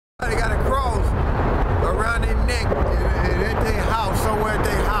They got a cross around their neck and at their house, somewhere at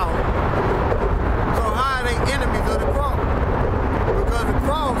their house. So how are they enemies of the cross? Because the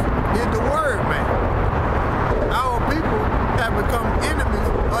cross is the word, man. Our people have become enemies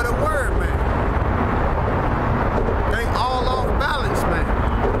of the word, man. They all off balance, man.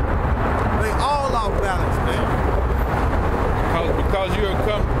 They all off balance, man. Because you have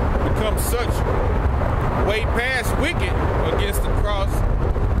become such way past wicked against the cross,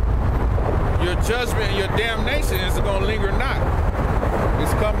 your judgment and your damnation is going to linger not.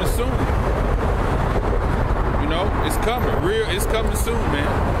 It's coming soon. You know, it's coming. It's coming soon, man.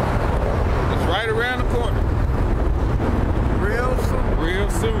 It's right around the corner. Real soon. Real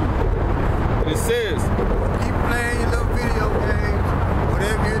soon. And it says, keep playing your little video games,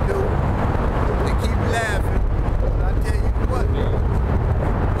 whatever you do, and keep laughing. I tell you what,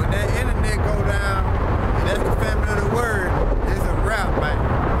 when that internet go down, and that's the family of the word, it's a wrap, man.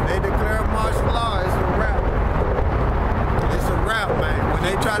 When they declare martial law, it's a wrap. It's a wrap, man. When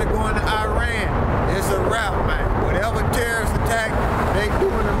they try to go into Iran, it's a wrap, man. Whatever terrorist attack they do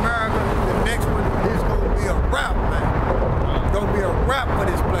in America, the next one is going to be a wrap, man. It's going to be a wrap for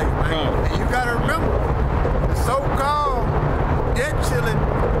this place, man. And you got to remember, the so-called debt chilling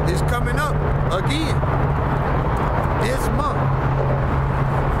is coming up again this month.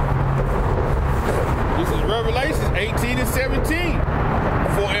 This is Revelation 18 and 17.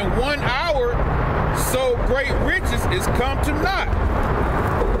 For in 1 hour, so great riches is come to naught.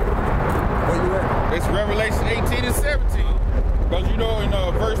 Where you at? It's Revelation 18 and 17. Because you know in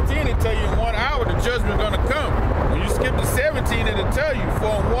verse 10 it tell you in 1 hour the judgment is going to come. When you skip to 17 it'll tell you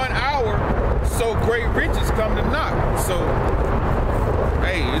for in 1 hour, so great riches come to naught. So,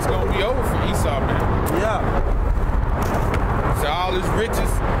 hey, it's going to be over for Esau, man. Yeah. So all his riches,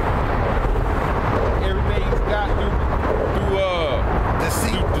 everything he's got through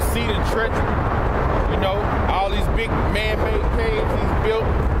deceit and treachery, you know, all these big man-made caves he's built,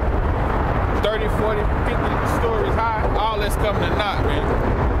 30, 40, 50 stories high, all that's coming to naught, man.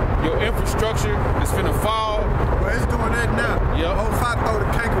 Your infrastructure is finna fall. Well, it's doing that now. Yep. Oh, if I throw the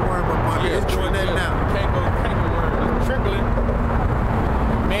cankerworm up on it, it's doing that now. Cankerworm is trickling.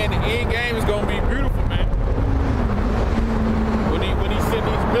 Man, the end game is gonna be beautiful, man. When he send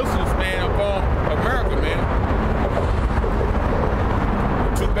these missiles, man, upon America, man.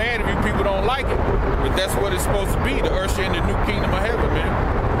 Too bad if you people don't like it, but that's what it's supposed to be, to usher in the new kingdom of heaven, man.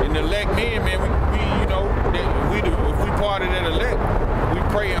 And the elect men, man, we you know, if we part of that elect, we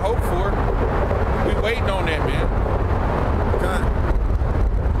pray and hope for it. We waiting on that, man. God.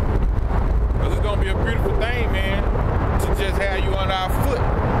 Because it's gonna be a beautiful thing, man, to just have you on our foot.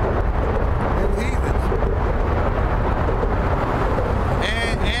 Them heathens.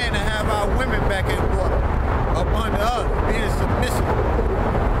 And to have our women back in water up under us, being submissive.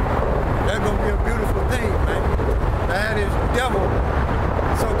 That's gonna be a beautiful thing, man. To have this devil,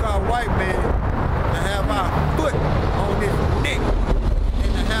 so-called white man, to have our foot on his neck,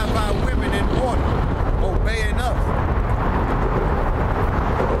 and to have our women in water obeying us.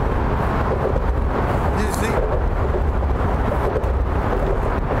 You see?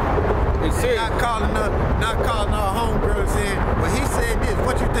 Not calling our homegirl saying, well, he said this,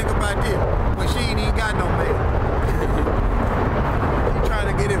 what you think about this? When she ain't even got no man. You trying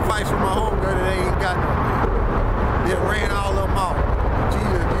to get advice from my homegirl that they ain't got no man. They ran all of them off.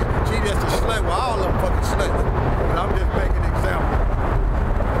 She just a slut. Well, all of them fucking sluts. But I'm just making an example.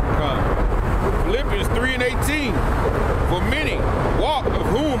 Philippians 3 and 18. For many walk, of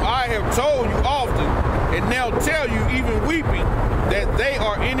whom I have told you often, and now tell you even weeping, that they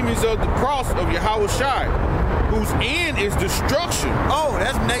are enemies of the cross of Yahushua, whose end is destruction. Oh,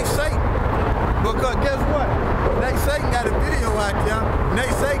 that's Nate Satan. Because guess what? Nate Satan got a video out there.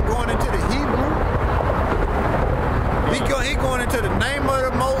 Nate Satan going into the Hebrew. He going into the name of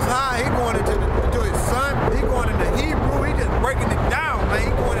the Most High. He going into his son. He going into Hebrew. He just breaking it down, man.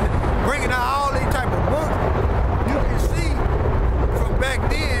 He going into bringing out all these type of books. You can see from back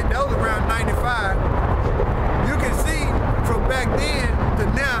then, that was around 95. You can see from back then to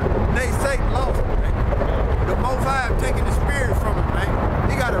now, Nate Satan lost it, man. The Most High have taken the spirit from him, man.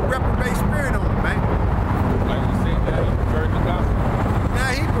 He got a reprobate spirit on him, man. Like you said, now he perverting the gospel.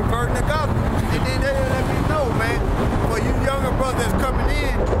 Now he perverting the gospel. And then they let me know, man, for you younger brothers that's coming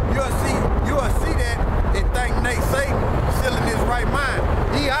in, you'll see that and think Nate Satan still in his right mind.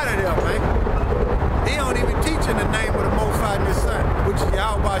 He out of there, man. He don't even teach in the name of the Most High and his son, which is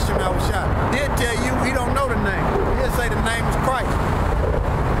Yahweh Shem Yahushua. He'll tell you he don't know the name. He'll say the name is Christ.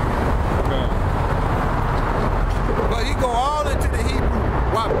 But he go all into the Hebrew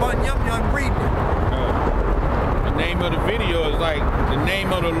while Bun Yum Yum reading it. The name of the video is like The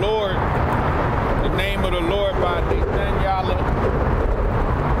name of the Lord by Nathaniela.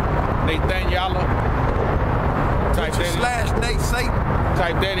 /Nate Satan.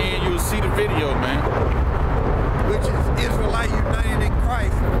 Type that in, you'll see the video, man. Which is Israelite United in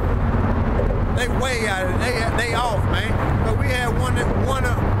Christ. They way out of it. They off, man. But we had one of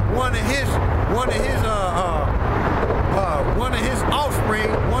his offspring,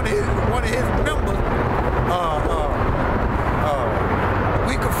 one of his members.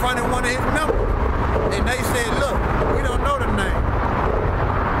 We confronted one of his members, and they said, "Look, we don't know the name."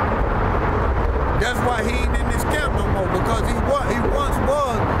 That's why he ain't in this camp no more, because he once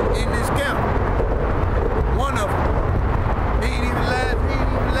was in this camp. One of them. He ain't even last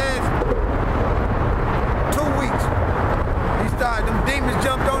 2 weeks. Them demons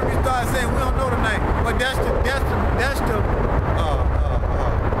jumped on him. He started saying, "We don't know the name." But that's the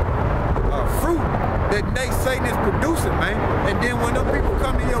fruit that Satan is producing, man. And then when them people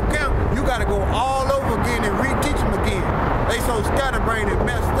come to your camp, you got to go all over again and reteach them again. They so scatterbrained and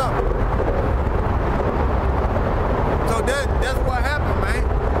messed up. So that's what happened, man.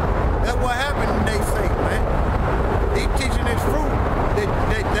 That's what happened to Satan, man. He teaching his fruit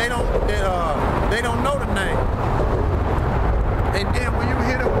that they don't know the name. And then when you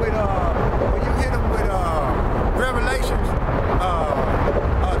hit them with Revelations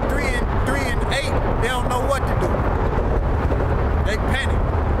 3 and 8, they don't know what to do. They panic.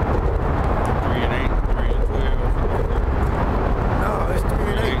 3 and 8, 3 and 12. No, it's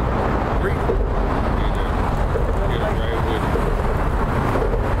 3 and 8. Read it. Get right with it.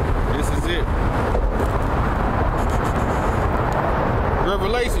 This is it.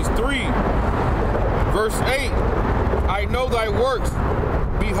 Revelations 3, verse 8. I know thy works.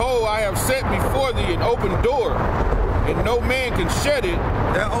 Behold, I have set before thee an open door, and no man can shut it.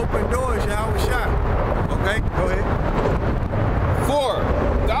 That open door is Yahweh Shai. Okay, go ahead. For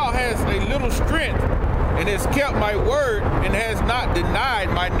thou hast a little strength, and hast kept my word, and hast not denied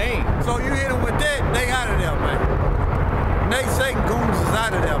my name. So you hit them with that, they out of there, man. Satan goons is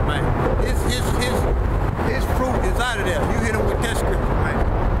out of there, man. His fruit is out of there. You hit them with that scripture, man.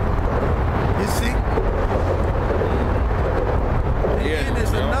 You see? Yeah, and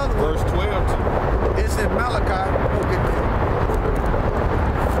there's another one. Verse 12 too. It's in Malachi. Go get that.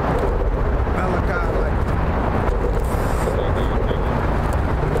 Malachi, like.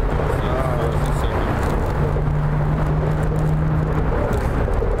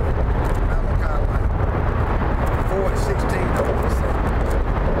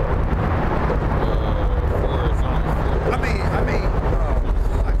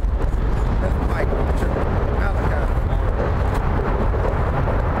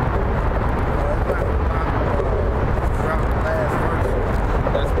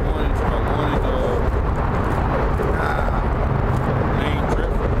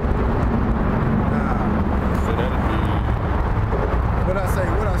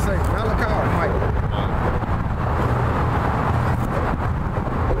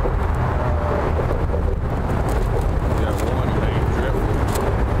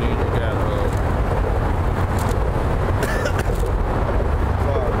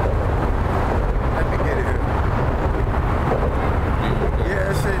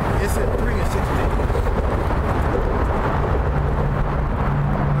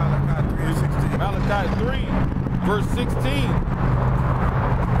 Verse 16,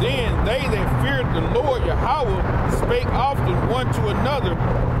 then they that feared the Lord Yahweh spake often one to another,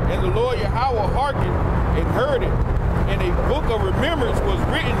 and the Lord Yahweh hearkened and heard it. And a book of remembrance was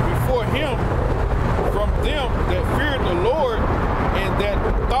written before him from them that feared the Lord and that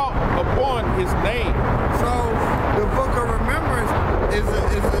thought upon his name. So the book of remembrance is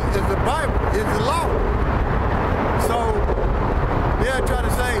the Bible, is the law. So they'll try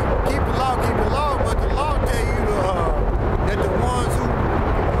to say, keep the law, but the law tell you that the ones who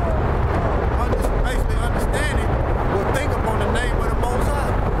basically understand it will think upon the name of the Most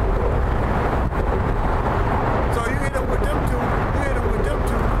High. So you hit them with them two.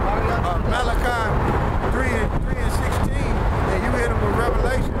 Malachi 3 and 16, and you hit them with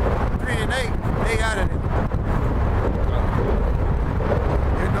Revelation 3 and 8. They out of it.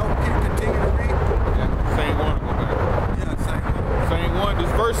 You know, continue to read. Yeah, same one. Go back. Yeah, same one. Same one.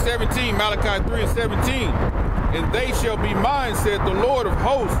 This verse 17, Malachi 3 and 17. And they shall be mine, said the Lord of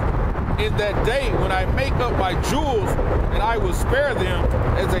hosts, in that day when I make up my jewels, and I will spare them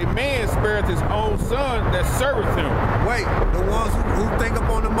as a man spareth his own son that serveth him. Wait, the ones who think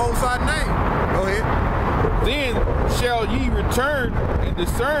upon the Most High name. Go ahead. Then shall ye return and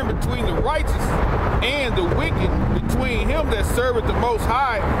discern between the righteous and the wicked, between him that serveth the Most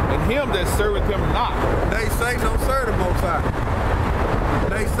High and him that serveth him not. They say don't serve the Most High.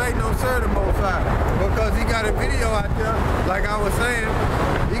 They say no serve the Most High because he got a video out there, like I was saying,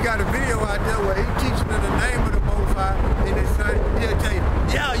 he got a video out there where he teaching in the name of the Most High, and his son, he'll tell you,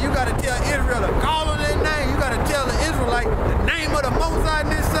 yeah, you got to tell Israel to call on their name. You got to tell the Israelite the name of the Most High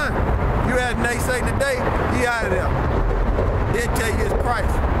and his son. You had Nate say today, he out of there. He'll tell you his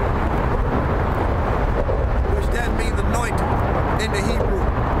price, which that means anointed in the Hebrew.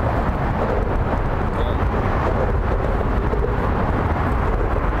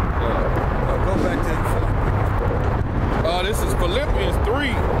 Go back to the This is Philippians 3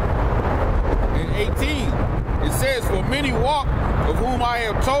 and 18. It says, for many walk, of whom I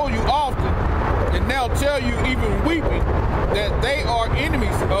have told you often, and now tell you even weeping, that they are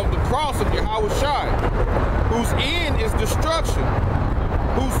enemies of the cross of Yahushua, whose end is destruction,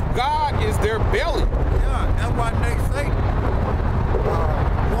 whose God is their belly. Yeah, that's why they say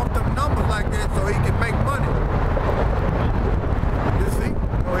want them numbers like that so he can make money. You see?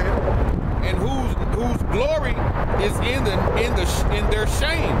 Go ahead. And whose glory is in their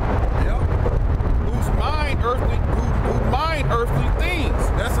shame. Yep. Whose mind earthly things.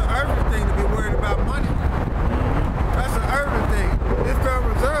 That's an earthly thing to be worried about money. That's an earthly thing. This Federal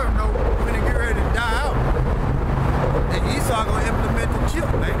Reserve know when they get ready to die out. And Esau gonna implement the chip,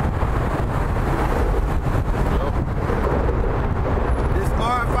 man. Yep. This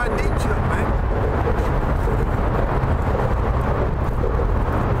RFID chip, man.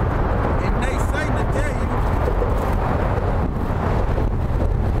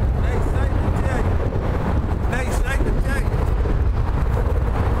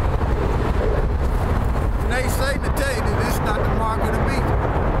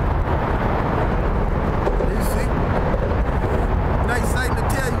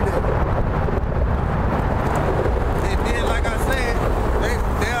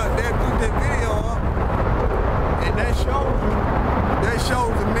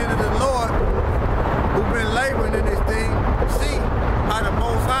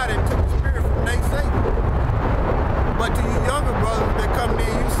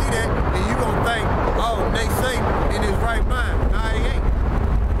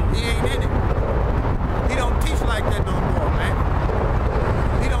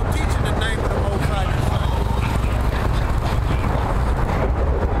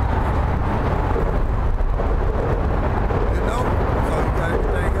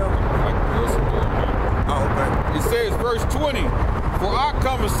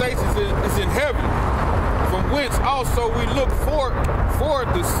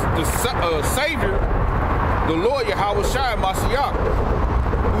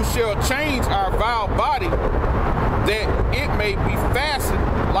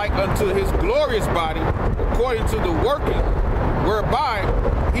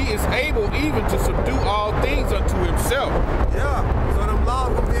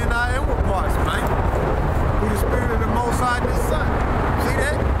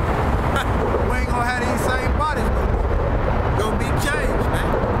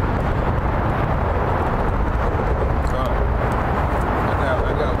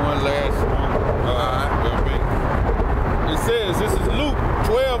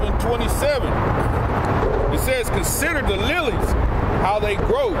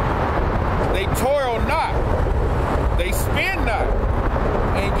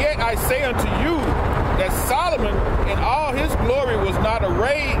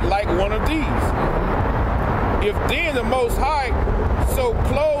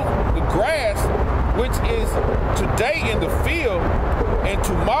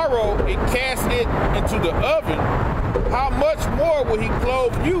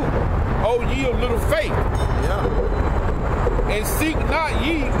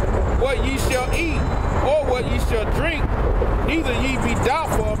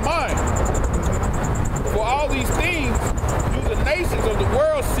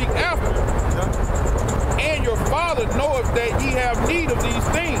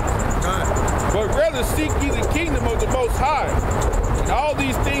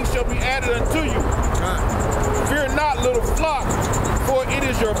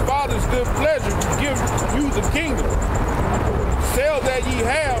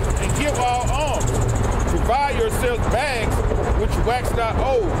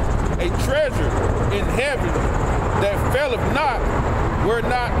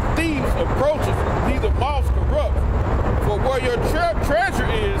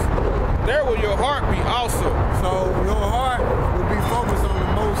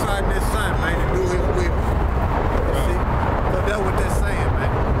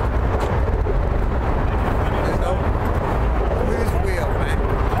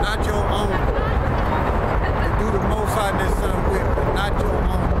 Not your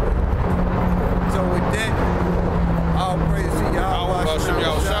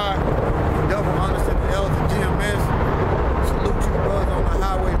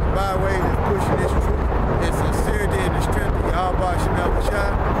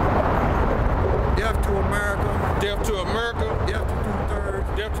circle. Depth to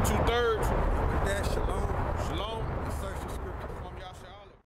 2/3. Depth to 2/3.